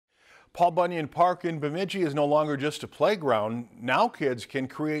Paul Bunyan Park in Bemidji is no longer just a playground. Now kids can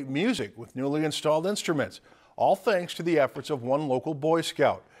create music with newly installed instruments, all thanks to the efforts of one local Boy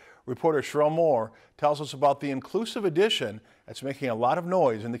Scout. Reporter Cheryl Moore tells us about the inclusive addition that's making a lot of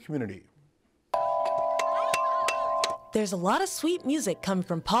noise in the community. There's a lot of sweet music coming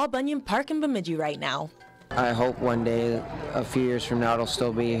from Paul Bunyan Park in Bemidji right now. I hope one day, a few years from now, it'll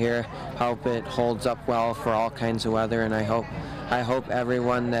still be here. Hope it holds up well for all kinds of weather, and I hope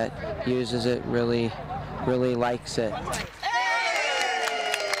everyone that uses it really likes it.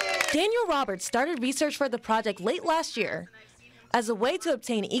 Daniel Roberts started research for the project late last year as a way to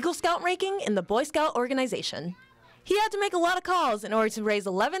obtain Eagle Scout ranking in the Boy Scout organization. He had to make a lot of calls in order to raise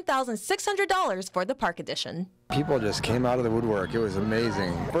 $11,600 for the park edition. People just came out of the woodwork. It was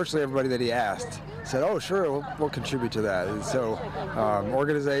amazing. Virtually everybody that he asked said, oh, sure, we'll contribute to that. And so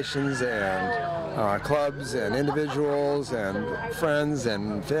organizations and clubs and individuals and friends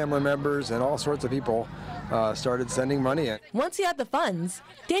and family members and all sorts of people started sending money in. Once he had the funds,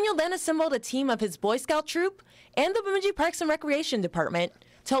 Daniel then assembled a team of his Boy Scout troop and the Bemidji Parks and Recreation Department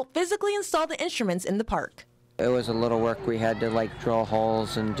to help physically install the instruments in the park. It was a little work. We had to drill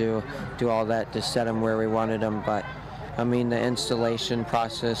holes and do all that to set them where we wanted them, but I mean the installation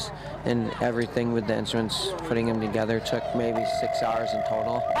process and everything with the instruments, putting them together, took maybe 6 hours in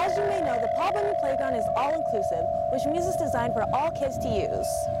total. As you may know, the Paul Bunyan Playground is all-inclusive, which means it's designed for all kids to use.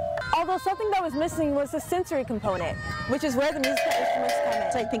 Although something that was missing was the sensory component, which is where the musical instruments come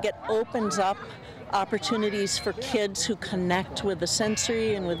in. I think it opens up opportunities for kids who connect with the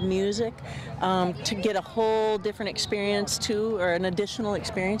sensory and with music to get a whole different experience too, or an additional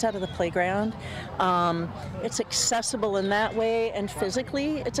experience out of the playground. It's accessible in that way, and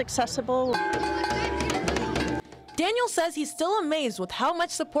physically it's accessible. Daniel says he's still amazed with how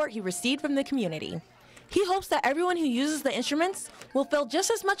much support he received from the community. He hopes that everyone who uses the instruments will feel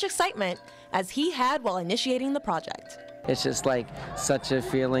just as much excitement as he had while initiating the project. It's just such a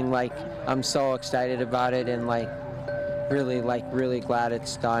feeling, I'm so excited about it and really glad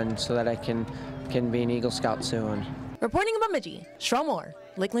it's done so that I can be an Eagle Scout soon. Reporting in Bemidji, Cheryl Moore,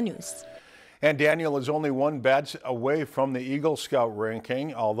 Lakeland News. And Daniel is only one badge away from the Eagle Scout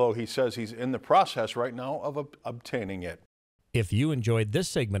ranking, although he says he's in the process right now of obtaining it. If you enjoyed this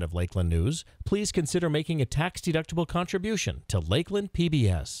segment of Lakeland News, please consider making a tax-deductible contribution to Lakeland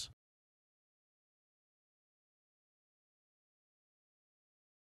PBS.